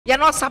E a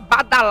nossa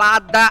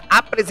badalada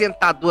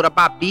apresentadora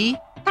Babi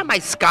tá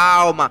mais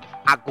calma.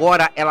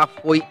 Agora ela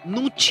foi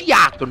num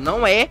teatro,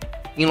 não é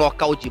em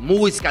local de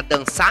música,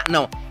 dançar,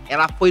 não.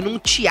 Ela foi num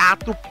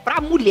teatro para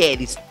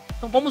mulheres.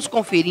 Então vamos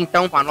conferir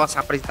então com a nossa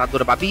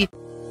apresentadora Babi.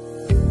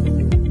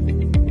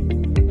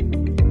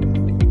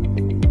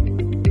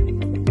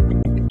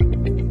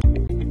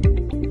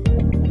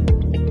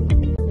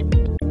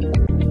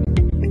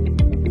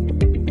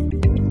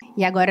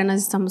 E agora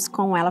nós estamos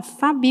com ela,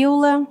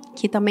 Fabiola,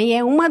 que também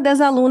é uma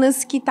das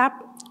alunas que está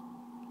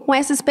com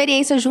essa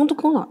experiência junto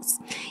com nós.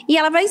 E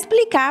ela vai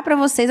explicar para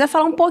vocês, vai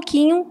falar um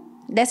pouquinho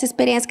dessa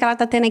experiência que ela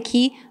está tendo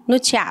aqui no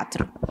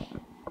teatro.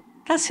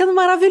 Está sendo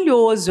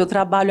maravilhoso. Eu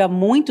trabalho há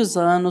muitos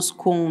anos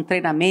com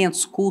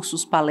treinamentos,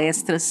 cursos,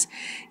 palestras.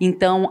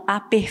 Então,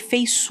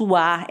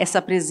 aperfeiçoar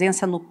essa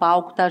presença no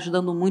palco está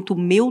ajudando muito o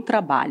meu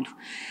trabalho.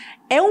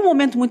 É um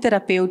momento muito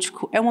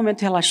terapêutico, é um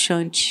momento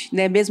relaxante,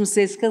 né? Mesmo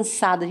você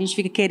cansada, a gente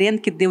fica querendo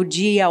que dê o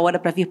dia e a hora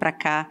para vir para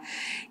cá.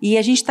 E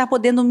a gente está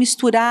podendo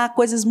misturar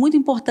coisas muito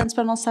importantes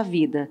para a nossa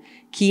vida,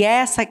 que é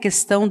essa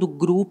questão do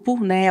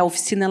grupo, né? A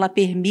oficina ela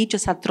permite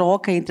essa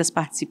troca entre as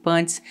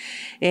participantes.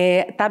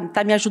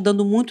 Tá me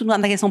ajudando muito na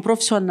questão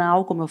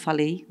profissional, como eu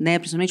falei, né?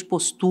 Principalmente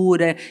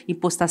postura,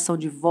 impostação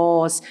de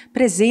voz,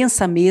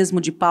 presença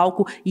mesmo de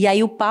palco. E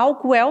aí o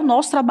palco é o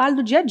nosso trabalho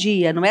do dia a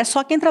dia, não é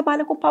só quem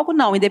trabalha com palco,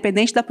 não,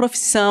 independente da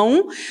profissão.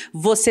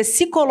 Você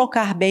se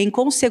colocar bem,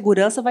 com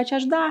segurança, vai te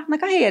ajudar na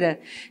carreira.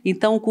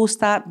 Então, o curso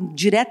está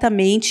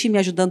diretamente me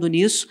ajudando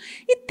nisso.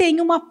 E tem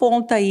uma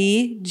ponta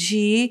aí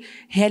de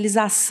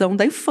realização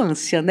da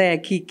infância, né?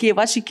 Que eu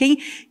acho que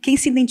quem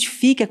se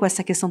identifica com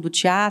essa questão do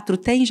teatro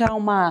tem já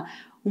uma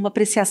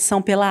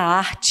apreciação pela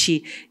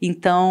arte.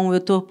 Então, eu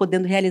estou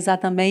podendo realizar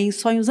também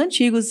sonhos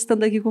antigos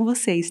estando aqui com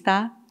vocês,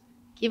 tá?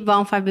 Que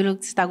bom, Fabíola,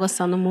 que você está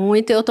gostando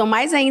muito. Eu estou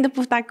mais ainda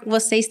por estar com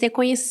vocês, ter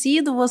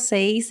conhecido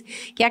vocês,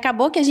 que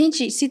acabou que a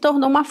gente se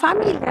tornou uma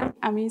família.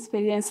 A minha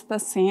experiência está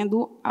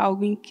sendo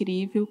algo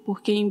incrível,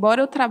 porque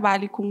embora eu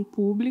trabalhe com o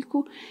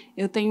público,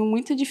 eu tenho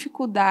muita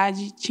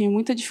dificuldade, tinha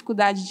muita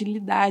dificuldade de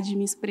lidar, de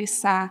me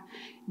expressar,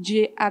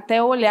 de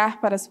até olhar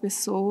para as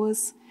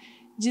pessoas,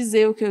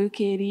 dizer o que eu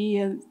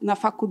queria. Na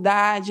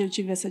faculdade eu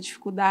tive essa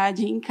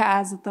dificuldade, em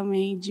casa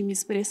também, de me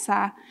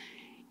expressar.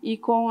 E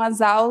com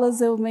as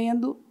aulas eu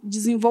venho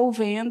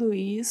desenvolvendo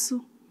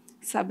isso,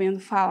 sabendo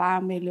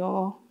falar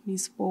melhor, me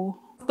expor.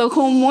 Estou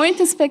com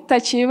muita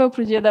expectativa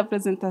para o dia da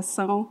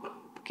apresentação,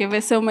 porque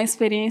vai ser uma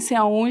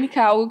experiência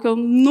única, algo que eu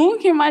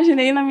nunca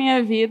imaginei na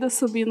minha vida,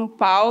 subir no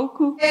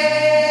palco.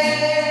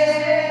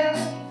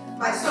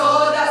 Mas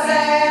todas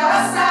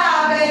elas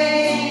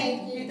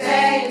sabem que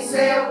tem o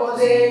seu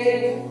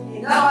poder, e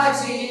não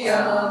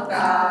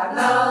adianta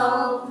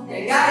não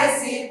negar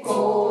esse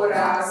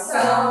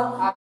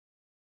coração.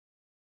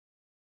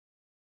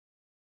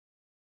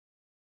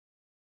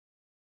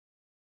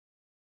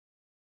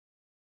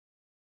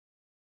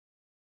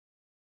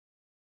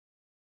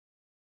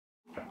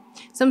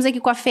 Estamos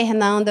aqui com a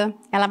Fernanda.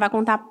 Ela vai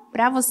contar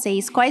para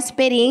vocês qual a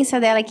experiência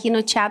dela aqui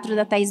no Teatro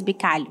da Thaís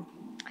Bicalho.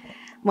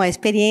 Bom, a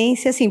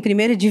experiência, assim,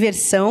 primeiro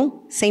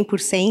diversão,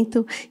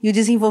 100%, e o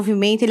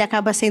desenvolvimento ele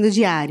acaba sendo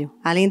diário.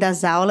 Além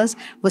das aulas,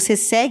 você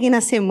segue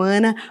na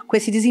semana com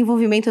esse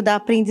desenvolvimento da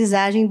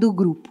aprendizagem do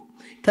grupo.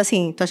 Então,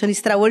 assim, tô achando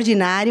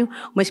extraordinário,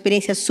 uma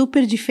experiência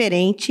super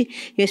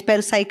diferente, e eu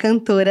espero sair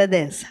cantora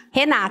dessa.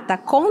 Renata,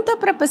 conta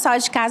para o pessoal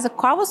de casa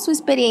qual a sua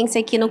experiência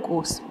aqui no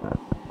curso.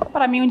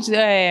 Para mim,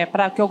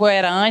 para o que eu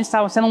era antes,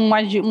 estava sendo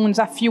um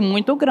desafio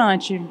muito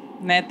grande,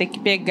 né? Ter que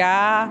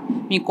pegar,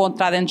 me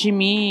encontrar dentro de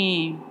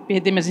mim,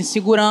 perder minhas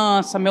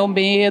inseguranças, meu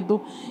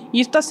medo. E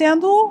isso está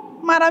sendo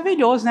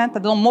maravilhoso, né? Está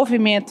dando um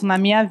movimento na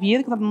minha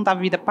vida, que não está a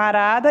vida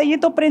parada, e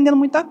estou aprendendo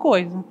muita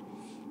coisa.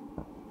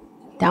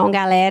 Então,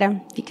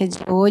 galera, fica de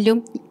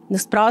olho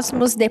nos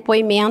próximos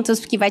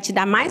depoimentos, que vai te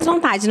dar mais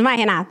vontade, não vai,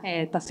 Renata?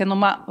 Está sendo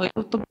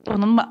eu estou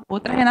tornando uma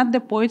outra Renata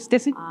depois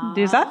desse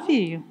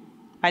desafio.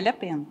 Vale a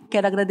pena.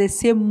 Quero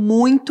agradecer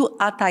muito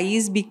a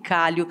Thaís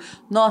Bicalho,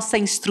 nossa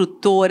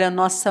instrutora,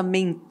 nossa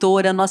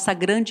mentora, nossa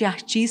grande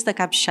artista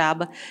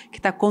capixaba, que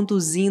está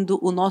conduzindo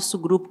o nosso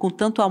grupo com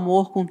tanto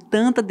amor, com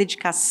tanta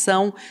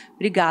dedicação.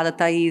 Obrigada,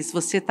 Thaís.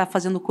 Você está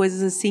fazendo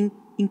coisas assim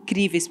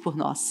incríveis por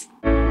nós.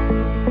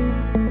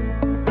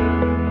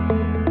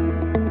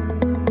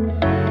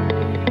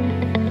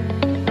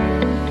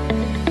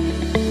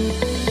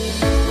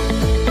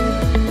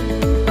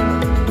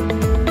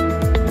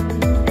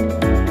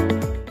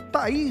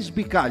 Thaís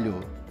Bicalho.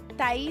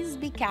 Thaís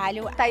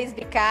Bicalho. Thaís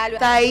Bicalho.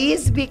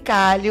 Thaís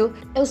Bicalho.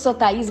 Eu sou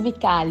Thaís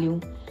Bicalho.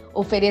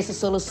 Ofereço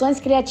soluções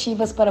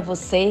criativas para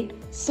você,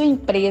 sua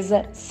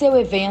empresa, seu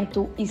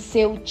evento e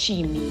seu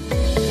time.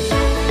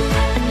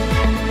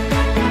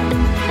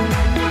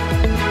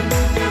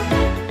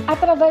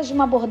 Através de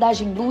uma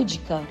abordagem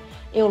lúdica,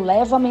 eu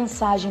levo a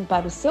mensagem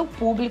para o seu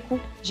público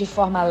de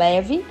forma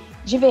leve,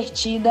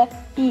 divertida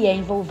e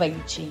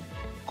envolvente.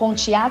 Com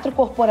teatro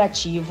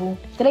corporativo,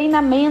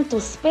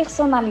 treinamentos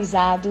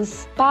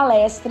personalizados,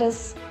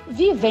 palestras,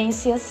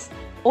 vivências,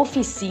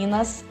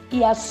 oficinas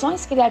e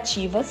ações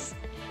criativas,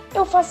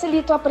 eu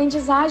facilito a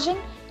aprendizagem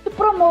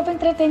promova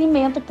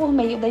entretenimento por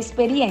meio da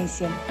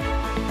experiência.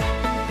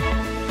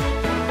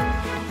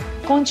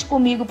 Conte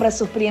comigo para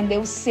surpreender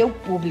o seu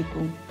público.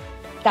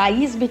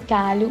 Thaís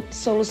Bicalho,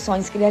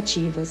 Soluções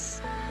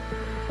Criativas.